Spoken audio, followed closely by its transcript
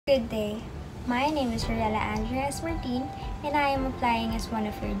Good day. My name is Roryella Andrea and I am applying as one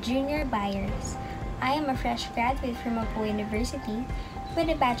of your junior buyers. I am a fresh graduate from Apo University with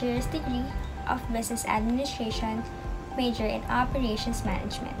a bachelor's degree of Business Administration, major in Operations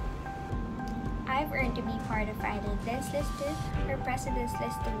Management. I've earned to be part of either Dens Listed or President's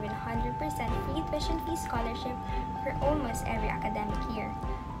Listed with 100% free tuition fee scholarship for almost every academic year.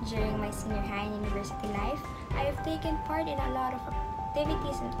 During my senior high and university life, I have taken part in a lot of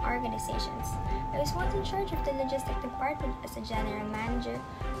activities and organizations. I was once in charge of the logistics department as a general manager,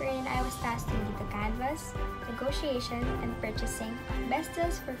 wherein I was tasked to lead the canvas, negotiation, and purchasing of best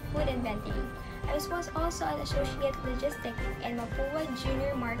deals for food inventory. I was once also an associate logistic in Mapua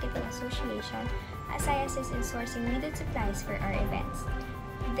Junior Marketing Association as I assist in sourcing needed supplies for our events.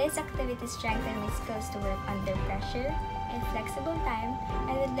 This activity strengthened my skills to work under pressure, in flexible time,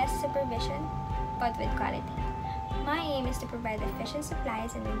 and with less supervision, but with quality. My aim is to provide efficient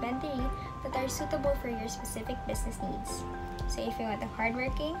supplies and inventory that are suitable for your specific business needs. So if you want a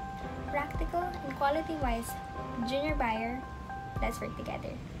hardworking, practical, and quality-wise junior buyer, let's work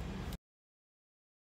together.